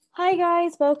Hi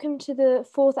guys, welcome to the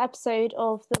fourth episode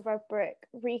of the Red Brick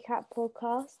Recap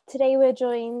podcast. Today we're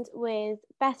joined with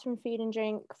Beth from Food and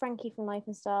Drink, Frankie from Life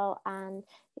and Style, and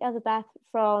the other Beth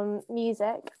from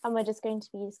Music, and we're just going to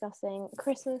be discussing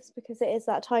Christmas because it is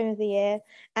that time of the year,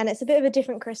 and it's a bit of a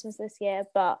different Christmas this year,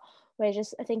 but we're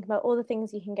just thinking about all the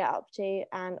things you can get up to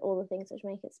and all the things which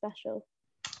make it special.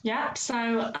 Yeah,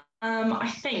 so I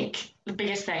think the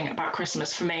biggest thing about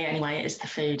Christmas for me anyway is the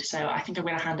food. So I think I'm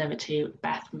going to hand over to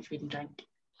Beth from Food and Drink.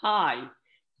 Hi.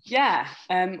 Yeah,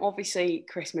 obviously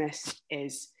Christmas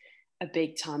is a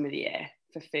big time of the year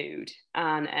for food.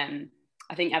 And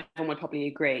I think everyone would probably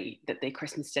agree that the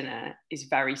Christmas dinner is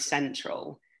very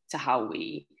central to how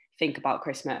we think about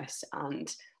Christmas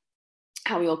and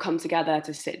how we all come together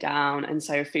to sit down. And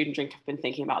so Food and Drink have been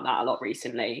thinking about that a lot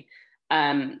recently.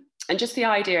 And just the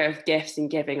idea of gifts and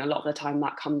giving, a lot of the time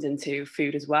that comes into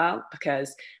food as well,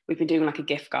 because we've been doing like a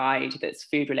gift guide that's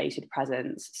food related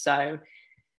presents. So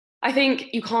I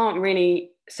think you can't really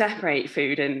separate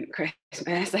food and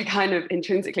Christmas. They're kind of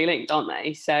intrinsically linked, aren't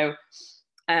they? So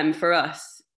for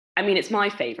us, I mean, it's my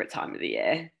favourite time of the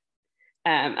year.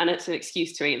 And it's an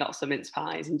excuse to eat lots of mince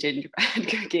pies and gingerbread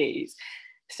cookies.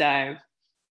 So,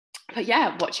 but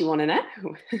yeah, what do you want to know?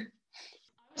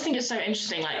 I think it's so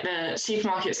interesting, like the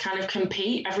supermarkets kind of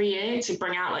compete every year to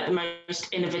bring out like the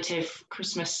most innovative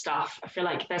Christmas stuff. I feel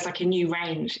like there's like a new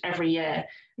range every year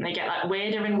and they get like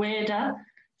weirder and weirder.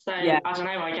 So yeah. I don't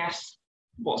know, I guess,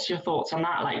 what's your thoughts on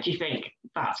that? Like, do you think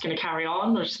that's going to carry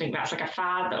on or do you think that's like a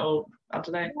fad or I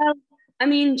don't know? Well, I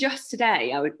mean, just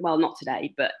today, not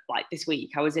today, but like this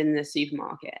week, I was in the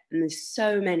supermarket and there's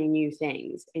so many new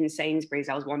things in Sainsbury's.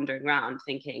 I was wandering around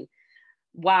thinking,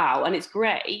 wow, and it's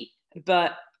great,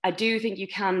 but I do think you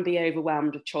can be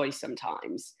overwhelmed with choice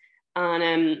sometimes.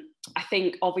 And I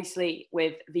think obviously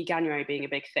with veganuary being a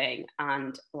big thing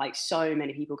and like so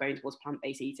many people going towards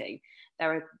plant-based eating,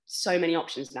 there are so many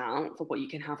options now for what you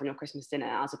can have on your Christmas dinner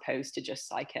as opposed to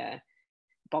just like a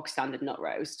bog standard nut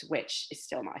roast, which is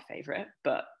still my favorite.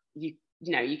 But you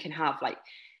can have like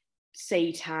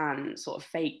seitan, sort of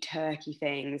fake turkey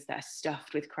things that are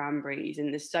stuffed with cranberries, and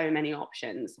there's so many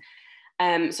options.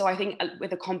 So I think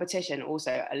with the competition,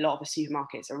 also a lot of the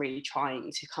supermarkets are really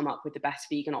trying to come up with the best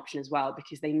vegan option as well,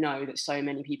 because they know that so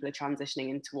many people are transitioning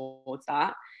in towards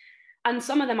that. And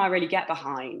some of them I really get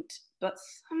behind, but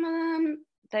some of them,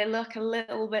 they look a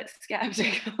little bit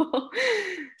skeptical.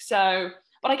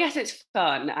 But I guess it's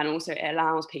fun, and also it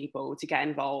allows people to get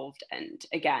involved and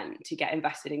again, to get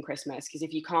invested in Christmas, because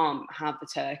if you can't have the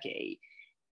turkey,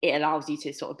 it allows you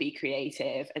to sort of be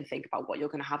creative and think about what you're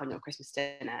going to have on your Christmas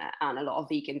dinner. And a lot of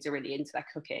vegans are really into their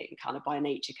cooking kind of by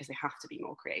nature because they have to be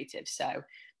more creative. So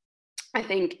I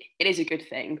think it is a good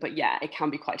thing, but yeah, it can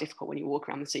be quite difficult when you walk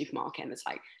around the supermarket and there's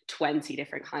like 20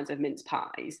 different kinds of mince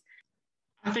pies.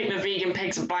 I think the vegan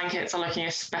pigs and blankets are looking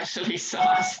especially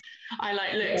sus. I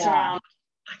like looked around,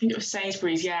 I think it was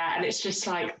Sainsbury's, yeah, and it's just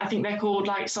like, I think they're called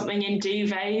like something in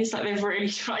duvets, like they've really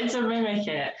tried to mimic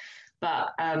it. But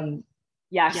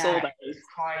yeah, I saw those.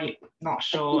 Quite not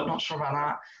sure about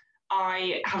that.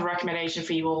 I have a recommendation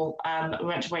for you all. We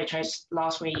went to Waitrose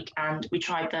last week and we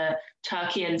tried the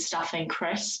turkey and stuffing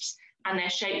crisps, and they're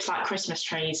shaped like Christmas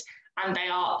trees and they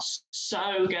are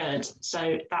so good. So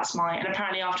and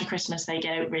apparently after Christmas they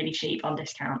go really cheap on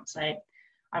discount. So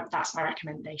that's my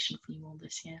recommendation for you all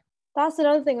this year. That's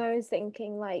another thing I was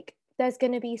thinking, like there's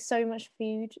going to be so much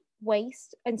food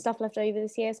waste and stuff left over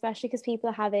this year, especially because people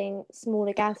are having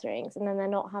smaller gatherings and then they're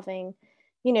not having,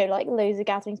 like loads of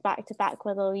gatherings back to back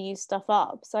where they'll use stuff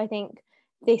up. So I think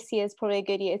this year is probably a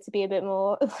good year to be a bit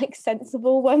more like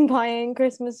sensible when buying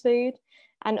Christmas food.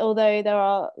 And although there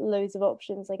are loads of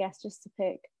options, I guess just to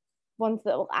pick ones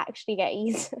that will actually get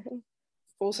eaten.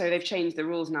 Also, they've changed the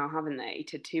rules now, haven't they,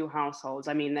 to 2 households.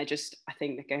 I mean, I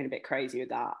think they're going a bit crazy with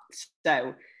that.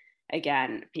 So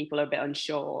again, people are a bit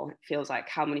unsure. It feels like,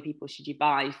 how many people should you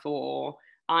buy for?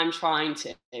 I'm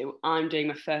doing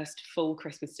my first full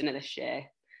Christmas dinner this year.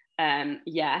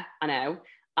 Yeah, I know.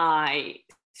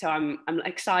 So I'm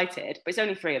excited, but it's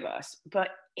only 3 of us. But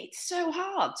it's so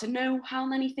hard to know how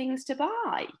many things to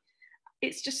buy.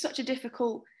 It's just such a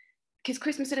difficult, because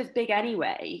Christmas dinner is big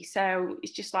anyway. So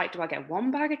it's just like, do I get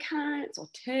 1 bag of carrots or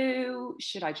 2?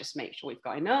 Should I just make sure we've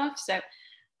got enough? So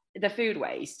the food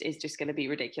waste is just going to be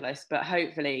ridiculous, but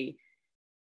hopefully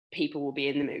people will be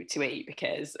in the mood to eat,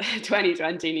 because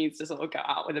 2020 needs to sort of go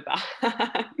out with a bang.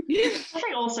 I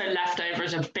think also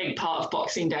leftovers are a big part of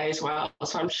Boxing Day as well.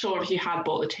 So I'm sure if you had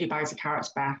bought the 2 bags of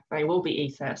carrots back, they will be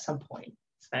eaten at some point.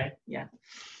 So yeah.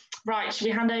 Right, should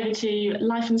we hand over to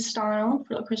Life and Style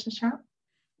for a Christmas chat?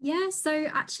 Yeah, so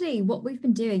actually what we've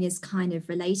been doing is kind of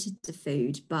related to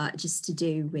food, but just to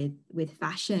do with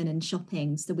fashion and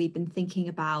shopping. So we've been thinking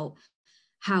about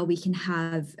how we can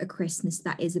have a Christmas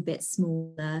that is a bit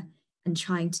smaller and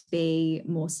trying to be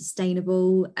more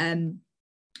sustainable.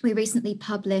 We recently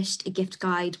published a gift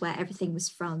guide where everything was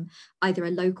from either a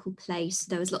local place.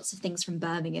 There was lots of things from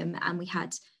Birmingham, and we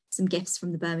had some gifts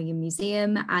from the Birmingham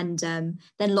Museum. And then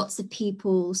lots of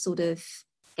people sort of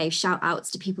gave shout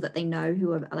outs to people that they know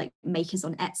who are like makers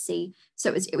on Etsy.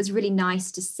 So it was really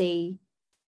nice to see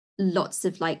lots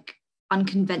of like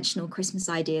unconventional Christmas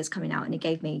ideas coming out, and it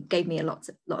gave me a lot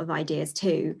of ideas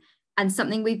too. And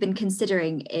something we've been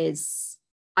considering is,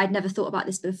 I'd never thought about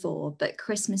this before, but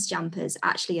Christmas jumpers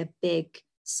actually a big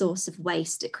source of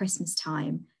waste at Christmas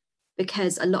time,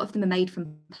 because a lot of them are made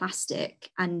from plastic,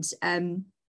 and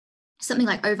something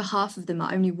like over half of them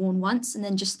are only worn once and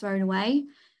then just thrown away.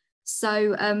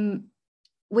 So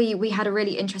we had a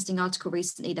really interesting article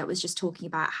recently that was just talking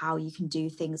about how you can do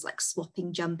things like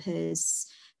swapping jumpers,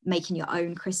 making your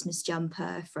own Christmas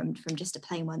jumper from just a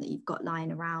plain one that you've got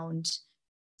lying around.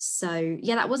 So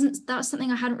yeah, that was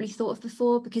something I hadn't really thought of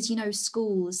before, because, you know,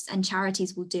 schools and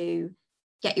charities will do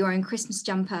get your own Christmas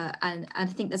jumper, and I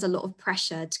think there's a lot of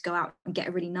pressure to go out and get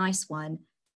a really nice one,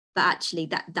 but actually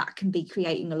that can be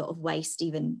creating a lot of waste,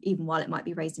 even while it might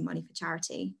be raising money for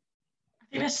charity. I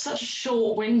think there's such a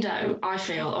short window, I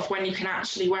feel, of when you can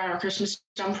actually wear a Christmas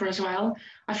jumper as well.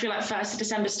 I feel like 1st of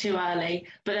December is too early,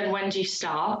 but then when do you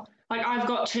start? Like, I've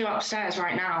got 2 upstairs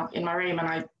right now in my room, and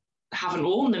I haven't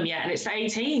worn them yet, and it's the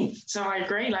 18th. So I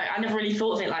agree. Like, I never really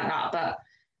thought of it like that, but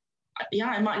yeah,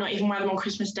 I might not even wear them on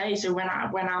Christmas Day. So when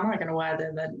am I going to wear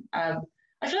them? And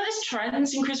I feel like there's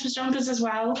trends in Christmas jumpers as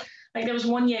well. Like, there was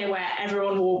one year where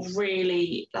everyone wore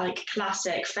really like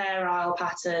classic Fair Isle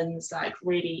patterns, like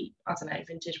really, I don't know,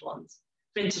 vintage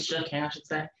looking, I should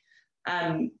say.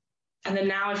 And then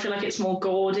now I feel like it's more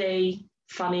gaudy,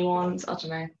 funny ones. I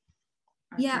don't know.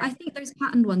 Yeah, I think those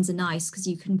patterned ones are nice because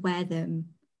you can wear them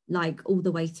like all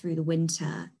the way through the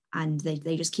winter, and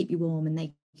they just keep you warm, and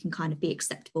they can kind of be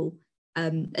acceptable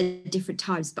at different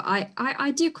times. But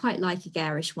I do quite like a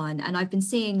garish one, and I've been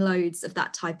seeing loads of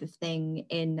that type of thing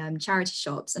in charity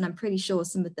shops, and I'm pretty sure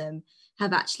some of them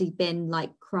have actually been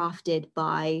like crafted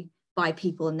by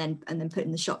people and then put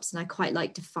in the shops. And I quite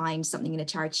like to find something in a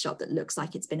charity shop that looks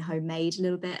like it's been homemade a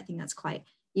little bit. I think that's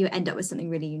you end up with something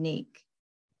really unique.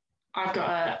 I've got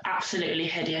an absolutely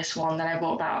hideous one that I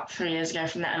bought about 3 years ago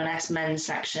from the M&S men's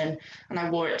section, and I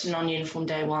wore it to non-uniform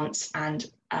day once, and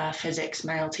a physics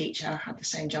male teacher had the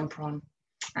same jumper on,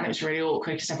 and it was really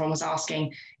awkward because everyone was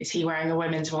asking, is he wearing a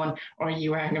women's one or are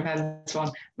you wearing a men's one?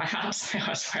 My house, I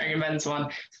was wearing a men's one.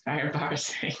 It's very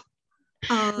embarrassing.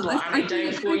 What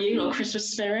anecdote for you, or Christmas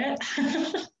spirit?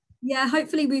 Yeah,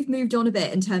 hopefully we've moved on a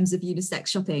bit in terms of unisex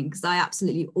shopping, because I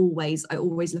always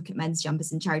look at men's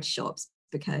jumpers in charity shops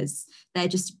because they're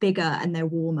just bigger and they're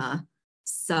warmer.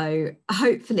 So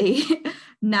hopefully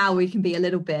now we can be a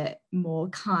little bit more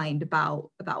kind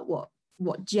about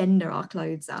what gender our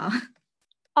clothes are.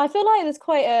 I feel like there's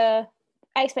quite a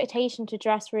expectation to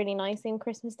dress really nice in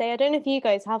Christmas Day. I don't know if you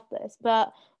guys have this,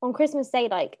 but on Christmas Day,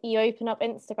 like, you open up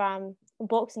Instagram on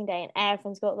Boxing Day and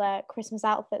everyone's got their Christmas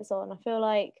outfits on. I feel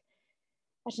like,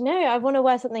 I don't know, I want to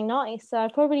wear something nice, so I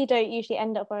probably don't usually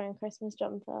end up wearing a Christmas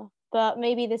jumper, but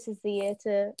maybe this is the year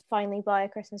to finally buy a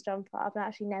Christmas jumper. I've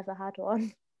actually never had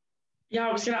one. Yeah,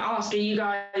 I was going to ask, are you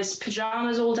guys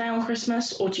pyjamas all day on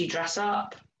Christmas, or do you dress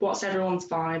up? What's everyone's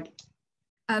vibe?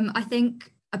 I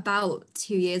think about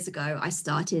 2 years ago, I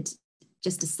started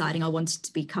just deciding I wanted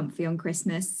to be comfy on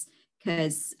Christmas,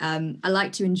 because I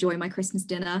like to enjoy my Christmas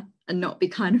dinner and not be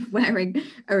kind of wearing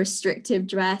a restrictive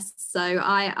dress. So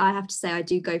I have to say I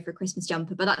do go for a Christmas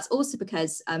jumper, but that's also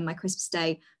because my Christmas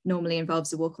Day normally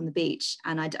involves a walk on the beach,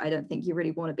 and I don't think you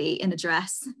really want to be in a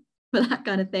dress for that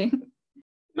kind of thing.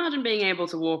 Imagine being able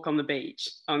to walk on the beach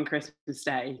on Christmas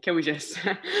Day. Can we just...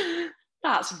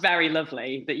 That's very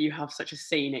lovely that you have such a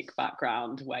scenic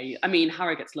background where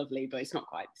Harrogate's lovely, but it's not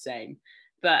quite the same.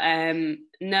 But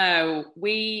no,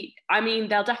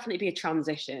 there'll definitely be a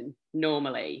transition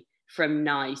normally from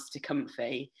nice to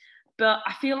comfy. But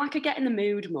I feel like I get in the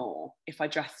mood more if I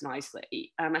dress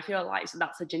nicely. And I feel like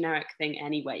that's a generic thing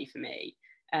anyway for me.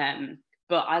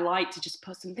 But I like to just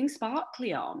put something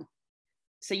sparkly on.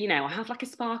 So, I have like a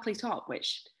sparkly top,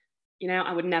 which,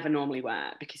 I would never normally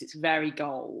wear because it's very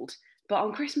gold. But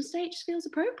on Christmas Day, it just feels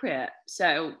appropriate.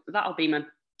 So that'll be my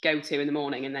go-to in the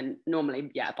morning. And then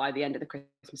normally, by the end of the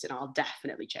Christmas dinner, I'll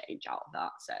definitely change out of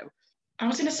that. So I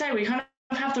was going to say, we kind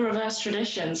of have the reverse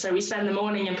tradition. So we spend the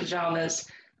morning in pyjamas,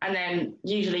 And then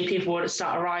usually people would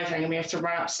start arriving and we have to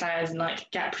run upstairs and like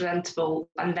get presentable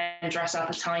and then dress up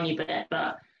a tiny bit.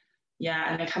 But yeah,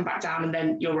 and then come back down, and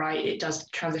then you're right, it does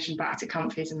transition back to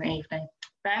comfies in the evening.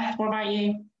 Beth, what about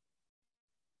you?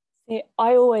 See,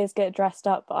 I always get dressed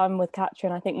up. I'm with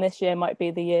Katrin. I think this year might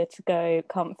be the year to go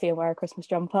comfy and wear a Christmas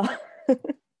jumper.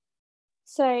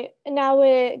 So now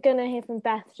we're going to hear from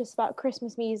Beth just about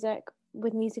Christmas music,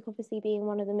 with music obviously being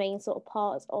one of the main sort of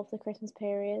parts of the Christmas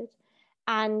period,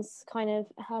 and kind of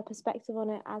her perspective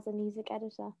on it as a music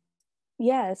editor.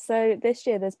 Yeah, so this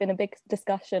year there's been a big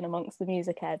discussion amongst the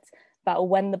music heads about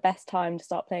when the best time to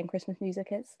start playing Christmas music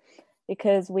is,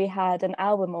 because we had an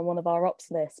album on one of our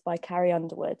ops lists by Carrie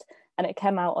Underwood, and it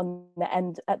came out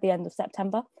at the end of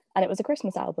September, and it was a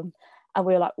Christmas album, and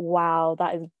we were like, wow,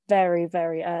 that is very,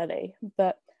 very early.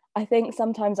 But I think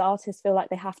sometimes artists feel like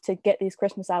they have to get these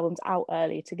Christmas albums out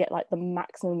early to get like the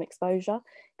maximum exposure,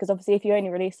 because obviously if you only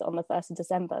release it on the 1st of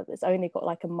December, it's only got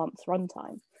like a month's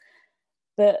runtime.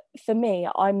 But for me,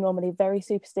 I'm normally very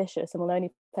superstitious and will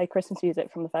only play Christmas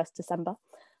music from the 1st of December.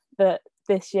 But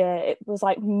this year it was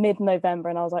like mid-November,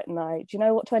 and I was like, no, do you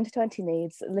know what 2020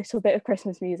 needs? A little bit of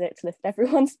Christmas music to lift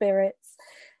everyone's spirits.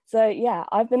 So yeah,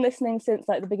 I've been listening since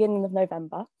like the beginning of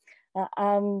November.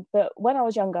 But when I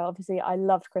was younger, obviously I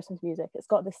loved Christmas music. It's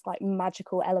got this like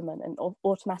magical element and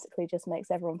automatically just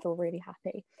makes everyone feel really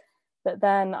happy. But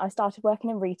then I started working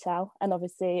in retail, and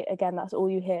obviously again that's all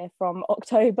you hear from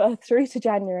October through to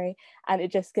January, and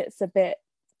it just gets a bit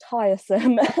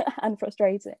tiresome and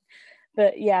frustrating.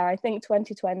 But yeah, I think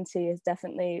 2020 has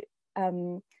definitely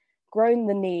grown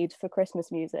the need for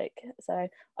Christmas music. So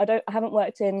I haven't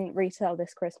worked in retail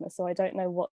this Christmas, so I don't know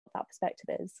what that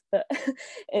perspective is, but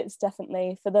it's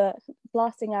definitely for the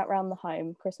blasting out around the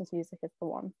home, Christmas music is the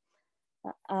one.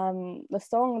 The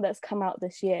song that's come out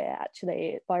this year,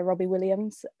 actually, by Robbie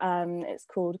Williams, it's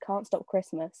called Can't Stop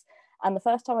Christmas, and the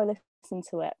first time I listened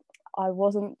to it I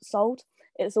wasn't sold.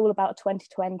 It's all about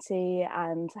 2020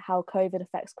 and how COVID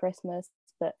affects Christmas,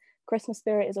 but Christmas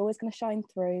spirit is always going to shine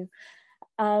through.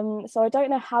 So I don't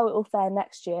know how it will fare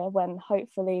next year, when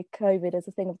hopefully COVID is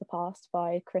a thing of the past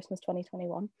by Christmas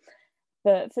 2021.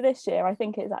 But for this year, I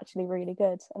think it's actually really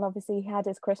good. And obviously he had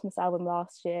his Christmas album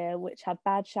last year, which had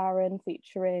Bad Sharon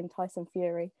featuring Tyson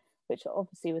Fury, which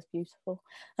obviously was beautiful.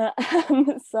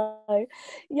 So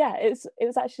yeah, it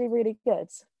was actually really good.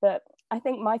 But I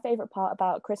think my favourite part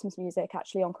about Christmas music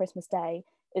actually on Christmas Day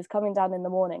is coming down in the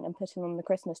morning and putting on the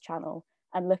Christmas channel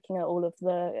and looking at all of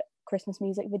the Christmas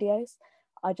music videos.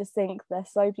 I just think they're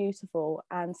so beautiful,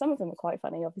 and some of them are quite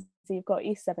funny. Obviously you've got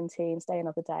East 17, Stay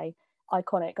Another Day,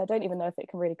 iconic. I don't even know if it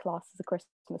can really class as a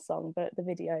Christmas song, but the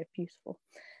video, beautiful.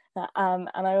 And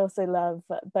I also love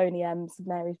Boney M's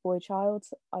Mary's Boy Child.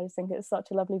 I just think it's such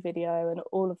a lovely video, and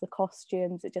all of the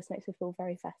costumes, it just makes me feel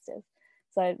very festive.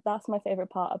 So that's my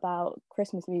favourite part about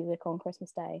Christmas music on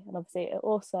Christmas Day. And obviously it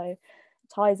also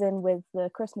ties in with the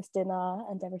Christmas dinner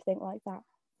and everything like that.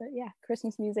 But yeah,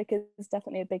 Christmas music is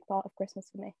definitely a big part of Christmas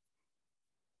for me.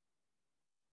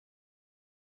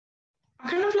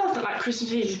 I kind of love that like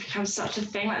Christmas music becomes such a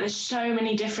thing. Like there's so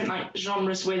many different like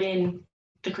genres within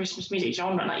the Christmas music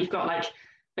genre. Like you've got like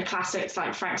the classics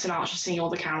like Frank Sinatra singing all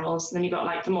the carols, and then you've got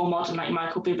like the more modern like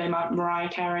Michael Bublé, Mariah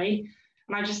Carey.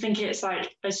 And I just think it's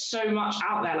like there's so much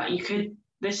out there. Like you could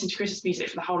listen to Christmas music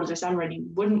for the whole of December and you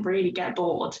wouldn't really get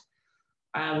bored.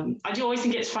 I do always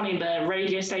think it's funny, the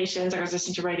radio stations. Like I was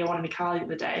listening to Radio 1 in the car the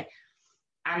other day,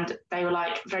 and they were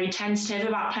like very tentative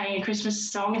about playing a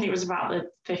Christmas song. I think it was about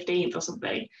the 15th or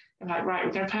something. They're like, right,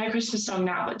 we're going to play a Christmas song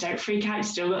now, but don't freak out, you've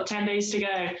still got 10 days to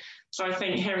go. So I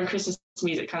think hearing Christmas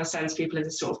music kind of sends people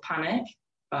into sort of panic,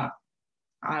 but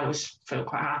I always feel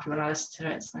quite happy when I listen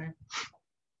to it. So.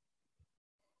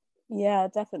 Yeah,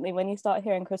 definitely. When you start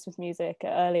hearing Christmas music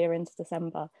earlier into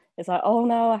December, it's like, oh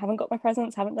no, I haven't got my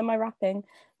presents, haven't done my wrapping.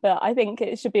 But I think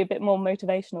it should be a bit more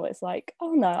motivational. It's like,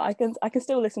 oh no, I can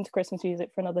still listen to Christmas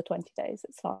music for another 20 days.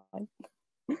 It's fine.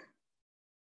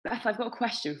 Beth, I've got a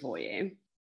question for you.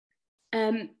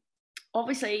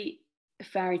 Obviously,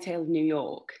 Fairy Tale of New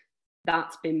York,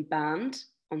 that's been banned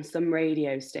on some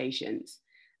radio stations.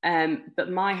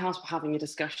 But my house were having a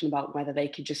discussion about whether they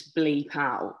could just bleep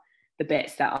out the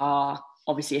bits that are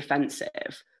obviously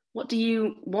offensive. What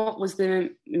was the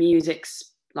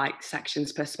music's like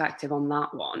section's perspective on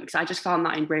that one? Because I just found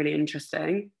that really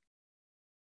interesting.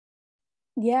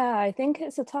 Yeah, I think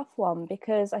it's a tough one,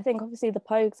 because I think obviously the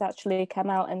Pogues actually came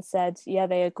out and said, yeah,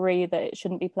 they agree that it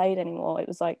shouldn't be played anymore. It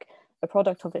was like a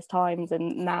product of its times,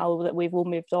 and now that we've all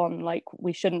moved on, like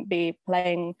we shouldn't be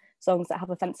playing songs that have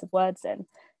offensive words in.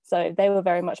 So they were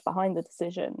very much behind the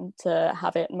decision to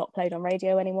have it not played on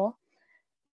radio anymore.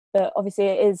 but obviously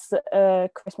it is a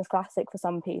Christmas classic for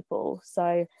some people,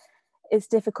 so it's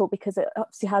difficult because it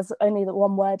obviously has only the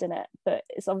one word in it, but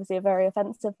it's obviously a very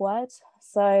offensive word.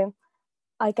 So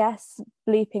I guess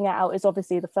bleeping it out is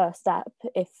obviously the first step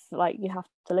if like you have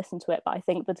to listen to it, but I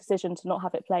think the decision to not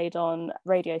have it played on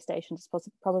radio stations is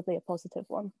probably a positive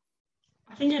one.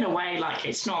 I think in a way, like,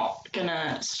 it's not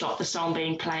gonna stop the song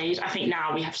being played. I think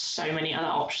now we have so many other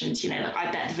options, you know, like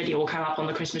I bet the video will come up on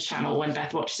the Christmas channel when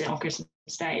Beth watches it on Christmas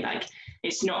Day. Like,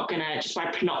 it's not gonna, just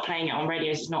by not playing it on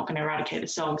radios, it's not gonna eradicate the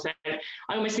song. So I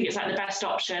almost think it's like the best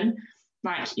option.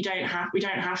 Like, we don't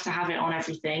have to have it on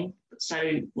everything.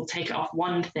 So we'll take it off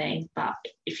one thing, but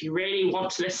if you really want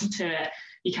to listen to it,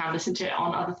 you can listen to it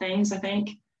on other things, I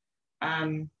think.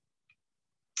 But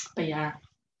yeah.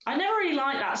 I never really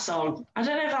liked that song. I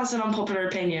don't know if that's an unpopular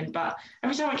opinion, but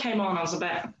every time it came on, I was a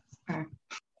bit...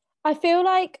 I feel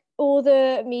like all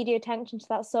the media attention to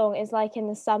that song is like in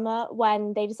the summer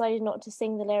when they decided not to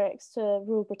sing the lyrics to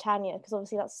Rule Britannia, because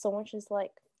obviously that's a song which is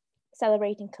like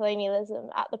celebrating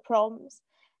colonialism at the proms.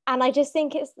 And I just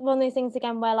think it's one of those things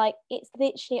again where like it's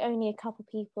literally only a couple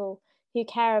people who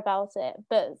care about it,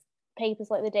 but papers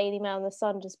like the Daily Mail and the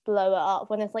Sun just blow it up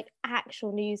when there's like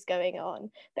actual news going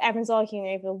on, but everyone's arguing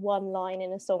over one line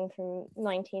in a song from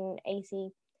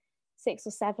 1986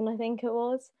 or 7, I think it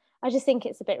was. I just think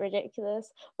it's a bit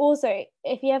ridiculous. Also,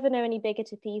 if you ever know any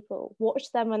bigoted people, watch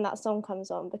them when that song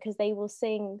comes on, because they will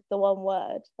sing the one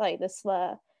word, like the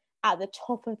slur, at the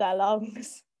top of their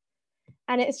lungs,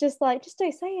 and it's just like, just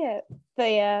don't say it.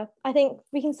 But yeah, I think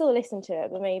we can still listen to it,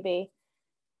 but maybe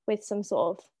with some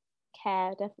sort of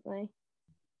care, definitely.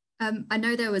 I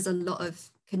know there was a lot of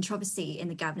controversy in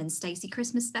the Gavin and Stacey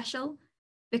Christmas special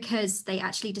because they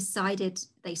actually decided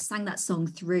they sang that song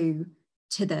through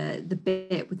to the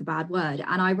bit with the bad word.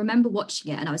 And I remember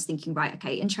watching it and I was thinking, right,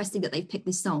 okay, interesting that they've picked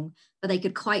this song, but they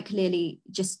could quite clearly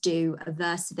just do a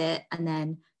verse of it and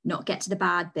then not get to the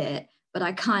bad bit. But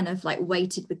I kind of like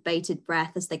waited with bated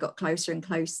breath as they got closer and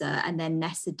closer. And then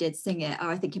Nessa did sing it, or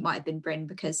I think it might have been Bryn,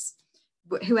 because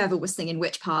whoever was singing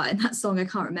which part in that song, I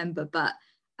can't remember. But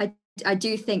I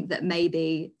do think that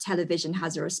maybe television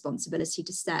has a responsibility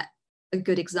to set a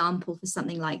good example for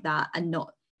something like that, and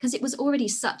not, because it was already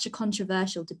such a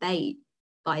controversial debate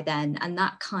by then, and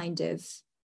that kind of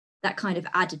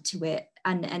added to it.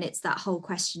 And it's that whole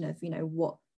question of, you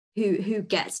know, who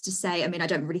gets to say, I mean, I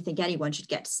don't really think anyone should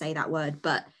get to say that word,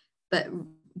 but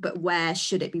where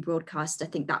should it be broadcast? I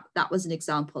think that was an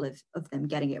example of them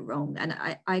getting it wrong. And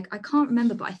I can't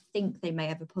remember, but I think they may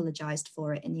have apologized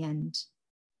for it in the end.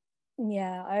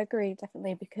 Yeah, I agree,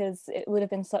 definitely, because it would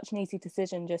have been such an easy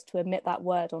decision just to omit that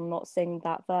word or not sing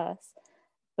that verse.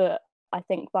 But I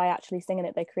think by actually singing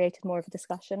it, they created more of a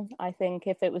discussion. I think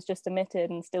if it was just omitted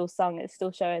and still sung, it's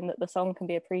still showing that the song can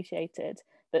be appreciated,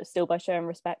 but still by showing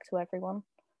respect to everyone.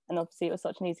 And obviously it was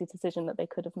such an easy decision that they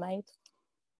could have made.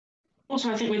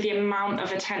 Also, I think with the amount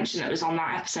of attention that was on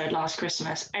that episode last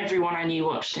Christmas, everyone I knew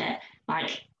watched it.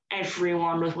 Like,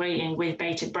 everyone was waiting with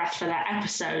bated breath for their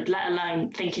episode, let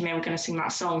alone thinking they were going to sing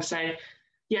that song. So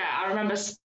yeah, I remember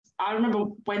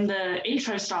when the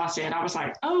intro started, I was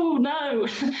like, oh no,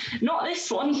 not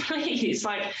this one, please.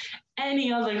 Like,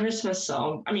 any other Christmas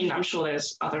song. I mean, I'm sure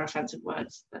there's other offensive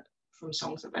words from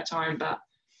songs at that time, but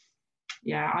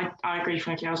yeah, I agree,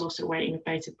 Frankie. I was also waiting with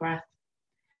bated breath.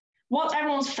 What's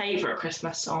everyone's favourite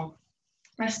Christmas song?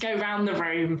 Let's go round the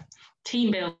room.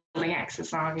 Team building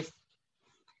exercise.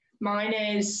 Mine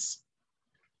is...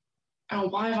 Oh,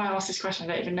 why have I asked this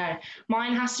question? I don't even know.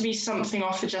 Mine has to be something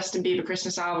off the Justin Bieber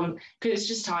Christmas album, because it's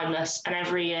just timeless, and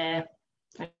every year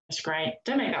it's great.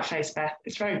 Don't make that face, Beth.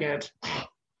 It's very good.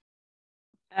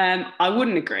 I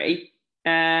wouldn't agree.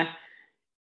 I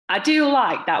do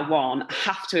like that one. I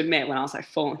have to admit, when I was like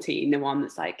 14, the one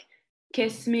that's like,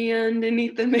 kiss me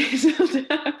underneath the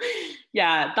mistletoe.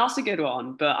 Yeah, that's a good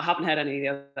one, but I haven't heard any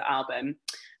of the other album.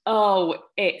 Oh,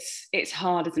 it's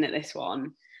hard, isn't it, this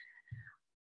one?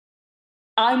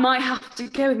 I might have to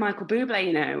go with Michael Bublé,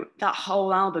 you know. That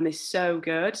whole album is so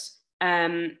good.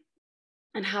 And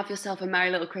Have Yourself a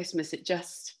Merry Little Christmas, it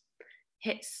just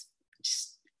hits,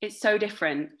 it's so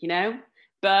different, you know?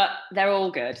 But they're all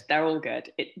good. They're all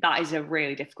good. That is a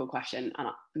really difficult question,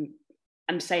 and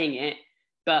I'm saying it,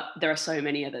 but there are so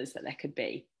many others that there could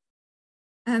be.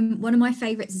 One of my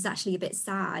favourites is actually a bit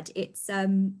sad. It's a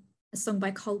song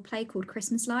by Coldplay called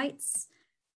Christmas Lights.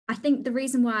 I think the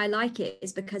reason why I like it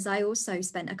is because I also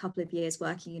spent a couple of years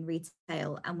working in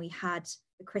retail, and we had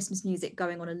the Christmas music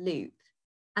going on a loop.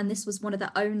 And this was one of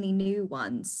the only new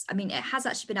ones. I mean, it has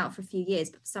actually been out for a few years,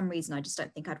 but for some reason, I just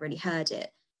don't think I'd really heard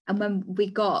it. And when we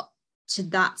got to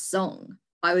that song,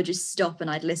 I would just stop and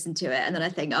I'd listen to it, and then I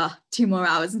think, 2 more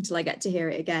hours until I get to hear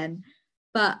it again.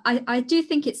 But I do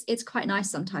think it's quite nice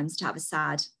sometimes to have a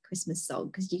sad Christmas song,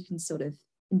 because you can sort of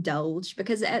indulge,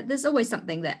 because there's always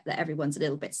something that everyone's a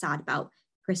little bit sad about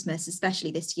Christmas,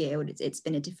 especially this year when it's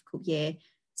been a difficult year.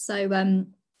 So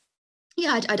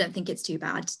yeah, I don't think it's too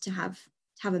bad to have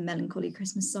a melancholy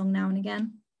Christmas song now and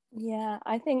again. Yeah,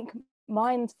 I think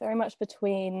mine's very much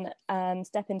between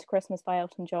Step Into Christmas by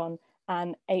Elton John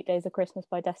and 8 Days of Christmas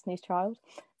by Destiny's Child.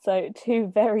 So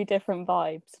 2 very different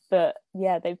vibes, but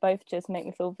yeah, they both just make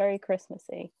me feel very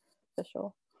Christmassy, for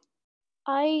sure.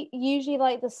 I usually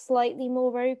like the slightly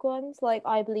more rogue ones, like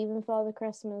I Believe in Father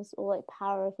Christmas or like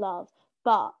Power of Love.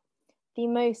 But the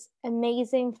most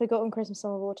amazing forgotten Christmas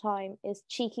song of all time is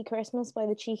Cheeky Christmas by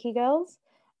the Cheeky Girls.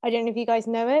 I don't know if you guys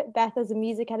know it. Beth, as a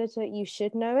music editor, you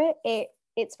should know it.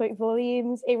 It spoke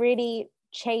volumes. It really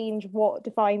changed what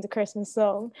defines a Christmas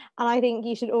song. And I think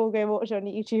you should all go watch it on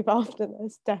YouTube after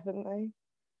this, definitely.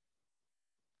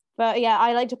 But yeah,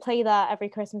 I like to play that every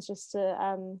Christmas just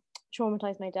to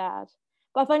traumatize my dad.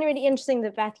 But I find it really interesting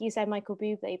that, Beth, you said Michael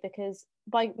Bublé, because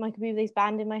Michael Bublé's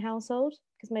banned in my household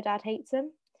because my dad hates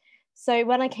him. So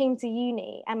when I came to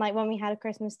uni and like when we had a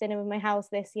Christmas dinner with my house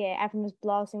this year, everyone was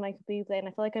blasting Michael Bublé, and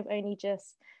I feel like I've only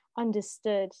just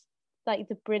understood like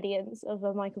the brilliance of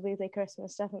a Michael Bublé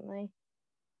Christmas, definitely.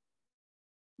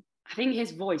 I think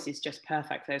his voice is just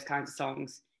perfect for those kinds of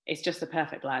songs. It's just the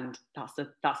perfect blend. That's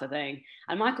the thing.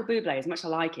 And Michael Bublé, as much as I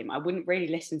like him, I wouldn't really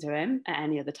listen to him at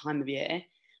any other time of year.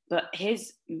 But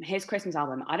his Christmas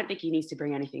album, I don't think he needs to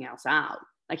bring anything else out.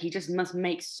 Like, he just must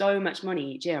make so much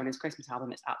money each year on his Christmas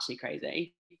album. It's actually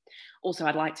crazy. Also,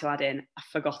 I'd like to add in, I've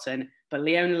forgotten, but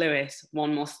Leona Lewis,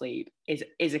 One More Sleep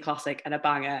is a classic and a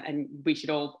banger, and we should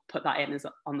all put that in as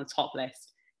on the top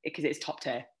list because it's top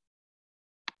tier.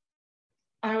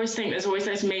 I always think there's always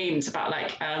those memes about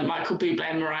like Michael Bublé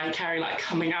and Mariah Carey like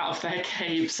coming out of their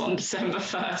caves on December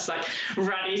 1st, like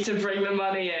ready to bring the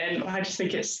money in. I just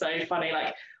think it's so funny.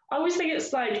 Like, I always think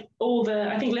it's like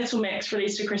I think Little Mix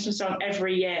released a Christmas song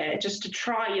every year just to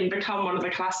try and become one of the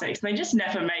classics, and they just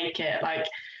never make it. Like,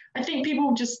 I think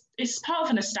people it's part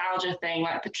of a nostalgia thing,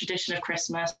 like the tradition of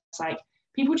Christmas. Like,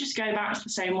 people just go back to the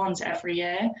same ones every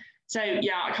year. So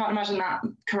yeah, I can't imagine that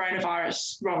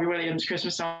coronavirus Robbie Williams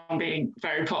Christmas song being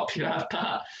very popular,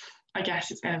 but I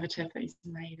guess it's innovative that he's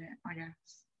made it, I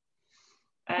guess.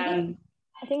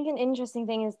 I think an interesting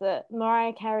thing is that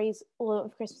Mariah Carey's All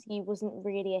of Christmas Eve wasn't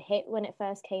really a hit when it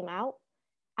first came out.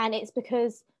 And it's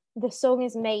because the song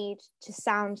is made to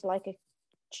sound like a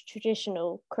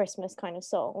traditional Christmas kind of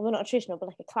song. Well, not traditional, but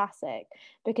like a classic.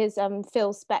 Because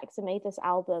Phil Spector made this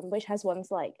album, which has ones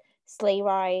like Sleigh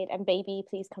Ride and Baby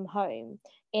Please Come Home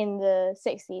in the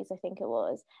 60s, I think it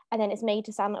was, and then it's made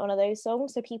to sound like one of those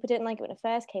songs, so people didn't like it when it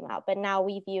first came out, but now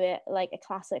we view it like a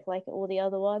classic like all the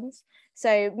other ones.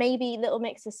 So maybe Little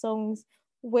Mix of songs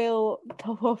will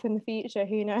pop off in the future,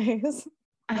 who knows.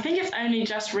 I think it's only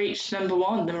just reached number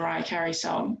 1, the Mariah Carey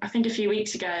song. I think a few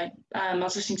weeks ago I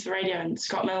was listening to the radio and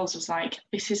Scott Mills was like,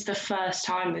 this is the first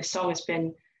time this song has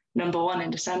been number 1 in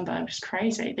December. It was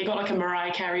crazy. They got like a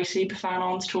Mariah Carey super fan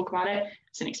on to talk about it.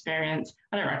 It's an experience.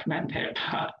 I don't recommend it,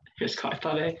 but it was quite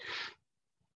funny.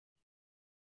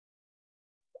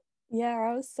 Yeah,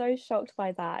 I was so shocked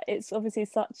by that. It's obviously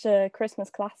such a Christmas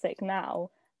classic now.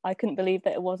 I couldn't believe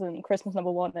that it wasn't Christmas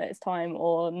number 1 at its time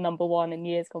or number 1 in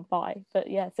years gone by. But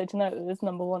yeah, so to know it was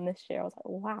number 1 this year, I was like,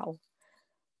 wow.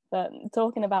 But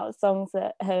talking about songs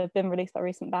that have been released by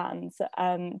recent bands,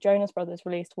 Jonas Brothers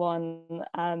released one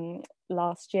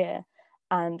last year,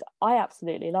 and I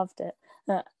absolutely loved it.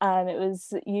 And it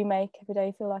was "You Make Every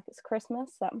Day Feel Like It's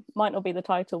Christmas." That might not be the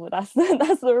title, but that's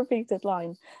the repeated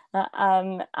line.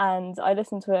 And I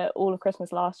listened to it all of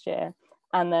Christmas last year,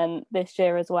 and then this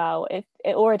year as well. It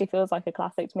already feels like a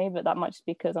classic to me, but that might just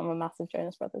be because I'm a massive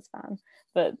Jonas Brothers fan.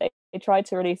 But they tried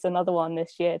to release another one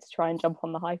this year to try and jump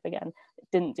on the hype again. It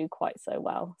didn't do quite so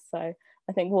well. So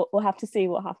I think we'll have to see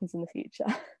what happens in the future.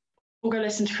 We'll go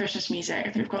listen to Christmas music. I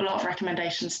think we've got a lot of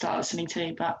recommendations to start listening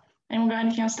to, but anyone got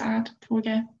anything else to add before we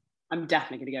go? I'm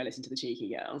definitely going to go listen to the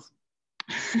Cheeky Girls.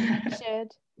 You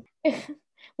should.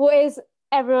 What is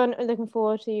everyone looking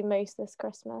forward to most this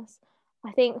Christmas?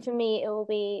 I think for me it will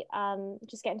be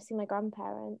just getting to see my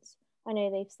grandparents. I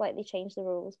know they've slightly changed the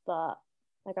rules, but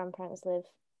my grandparents live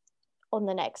on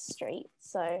the next street,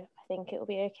 so I think it will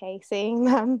be okay seeing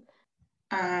them.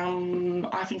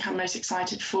 I think I'm most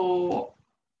excited for,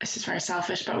 this is very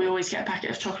selfish, but we always get a packet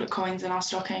of chocolate coins in our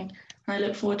stocking, and I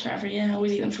look forward to it every year. I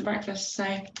always eat them for breakfast, so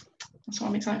that's what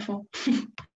I'm excited for.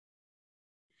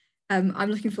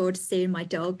 I'm looking forward to seeing my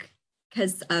dog,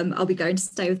 because I'll be going to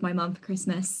stay with my mum for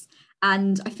Christmas,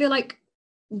 and I feel like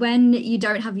when you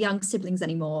don't have young siblings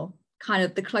anymore, kind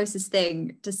of the closest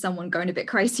thing to someone going a bit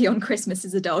crazy on Christmas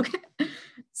is a dog.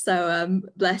 So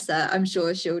bless her, I'm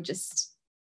sure she'll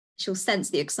sense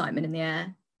the excitement in the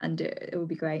air, and it will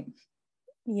be great.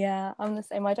 Yeah, I'm the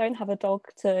same. I don't have a dog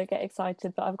to get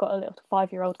excited, but I've got a little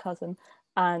 5-year-old cousin,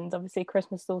 and obviously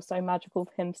Christmas is also magical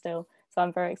for him still. So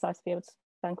I'm very excited to be able to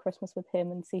spend Christmas with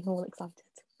him and see him all excited.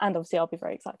 And obviously I'll be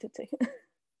very excited too.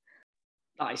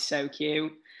 That is so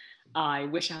cute. I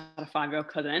wish I had a 5-year-old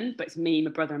cousin, but it's me,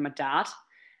 my brother and my dad.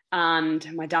 And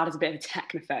my dad is a bit of a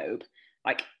technophobe.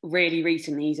 Like really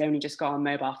recently, he's only just got a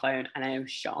mobile phone and I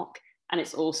was shocked. And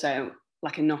it's also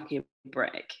like a Nokia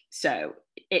brick. So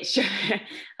it's just,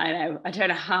 I don't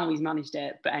know how he's managed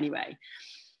it, but anyway.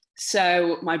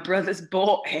 So my brother's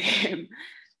bought him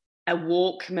a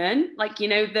Walkman, like, you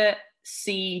know, the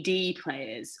CD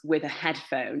players with a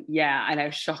headphone. Yeah, I know,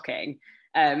 shocking.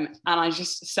 And I'm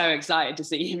just so excited to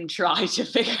see him try to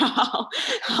figure out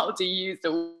how to use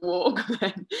the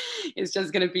Walkman. It's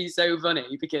just going to be so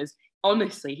funny because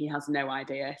honestly, he has no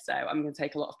idea. So I'm going to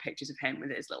take a lot of pictures of him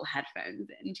with his little headphones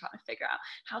in, trying to figure out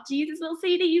how to use his little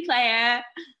CD player.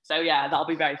 So yeah, that'll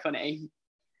be very funny.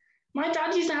 My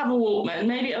dad used to have a Walkman.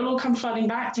 Maybe it'll all come flooding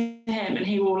back to him and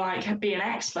he will like be an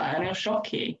expert and he'll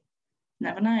shock you.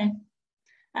 Never know.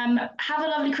 Have a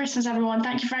lovely Christmas, everyone.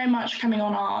 Thank you very much for coming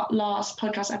on our last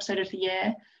podcast episode of the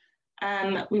year.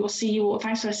 We will see you all.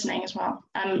 Thanks for listening as well.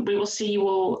 We will see you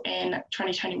all in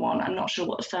 2021. I'm not sure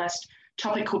what the first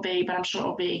topic will be, but I'm sure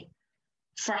it'll be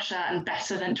fresher and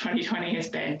better than 2020 has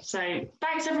been. So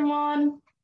thanks, everyone.